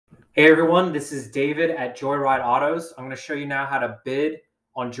Hey everyone, this is David at Joyride Autos. I'm going to show you now how to bid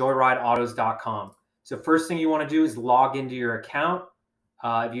on joyrideautos.com. So first thing you want to do is log into your account.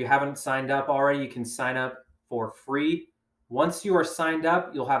 If you haven't signed up already, you can sign up for free. Once you are signed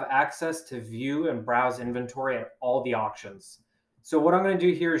up, you'll have access to view and browse inventory at all the auctions. So what I'm going to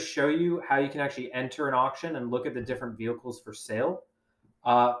do here is show you how you can actually enter an auction and look at the different vehicles for sale.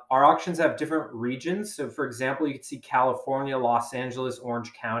 Our auctions have different regions. So for example, you can see California, Los Angeles,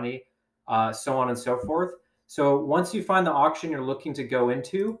 Orange County, so on and so forth. So once you find the auction you're looking to go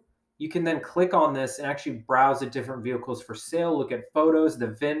into, you can then click on this and actually browse the different vehicles for sale, look at photos, the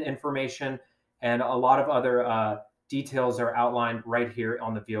VIN information, and a lot of other details are outlined right here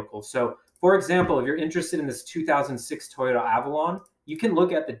on the vehicle. So for example, if you're interested in this 2006 Toyota Avalon, you can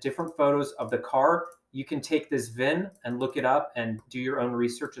look at the different photos of the car. You can take this VIN and look it up and do your own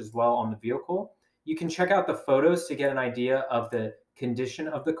research as well on the vehicle. You can check out the photos to get an idea of the condition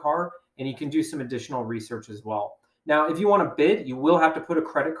of the car, and you can do some additional research as well. Now, if you want to bid, you will have to put a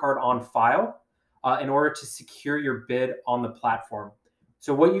credit card on file in order to secure your bid on the platform.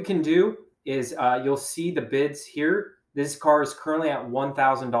 So what you can do is you'll see the bids here. This car is currently at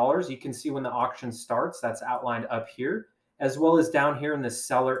 $1,000. You can see when the auction starts, that's outlined up here, as well as down here in the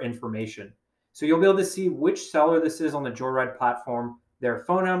seller information. So you'll be able to see which seller this is on the Joyride platform, their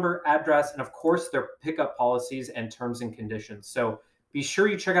phone number, address, and of course their pickup policies and terms and conditions. So be sure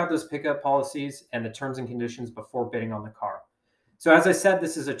you check out those pickup policies and the terms and conditions before bidding on the car. So as I said,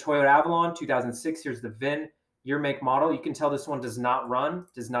 this is a Toyota Avalon 2006. Here's the VIN, year, make, model. You can tell this one does not run,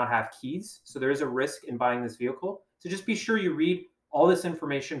 does not have keys. So there is a risk in buying this vehicle. So just be sure you read all this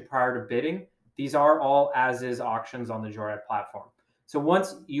information prior to bidding. These are all as-is auctions on the Joyride platform. So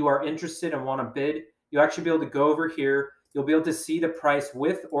once you are interested and want to bid, you'll actually be able to go over here. You'll be able to see the price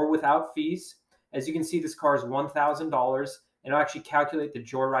with or without fees. As you can see, this car is $1,000, and it'll actually calculate the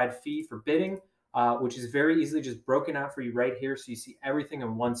Joyride fee for bidding, which is very easily just broken out for you right here, so you see everything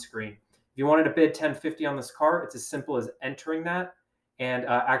in one screen. If you wanted to bid $1,050 on this car, it's as simple as entering that and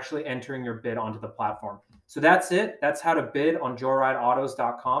actually entering your bid onto the platform. So that's it. That's how to bid on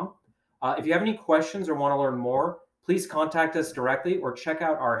joyrideautos.com. If you have any questions or want to learn more, please contact us directly or check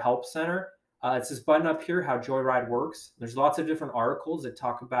out our help center. It's this button up here, how Joyride works. There's lots of different articles that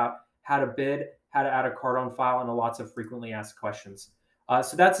talk about how to bid, how to add a card on file, and lots of frequently asked questions.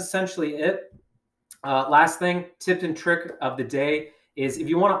 So that's essentially it. Last thing, tip and trick of the day is if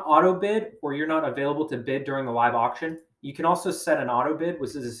you want to auto bid or you're not available to bid during the live auction, you can also set an auto bid,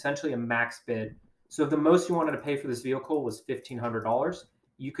 which is essentially a max bid. So if the most you wanted to pay for this vehicle was $1,500,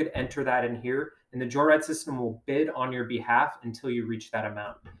 you could enter that in here, and the Joyride system will bid on your behalf until you reach that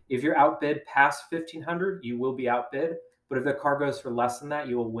amount. If you're outbid past $1,500, you will be outbid, but if the car goes for less than that,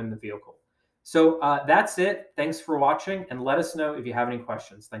 you will win the vehicle. So that's it. Thanks for watching, and let us know if you have any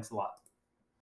questions. Thanks a lot.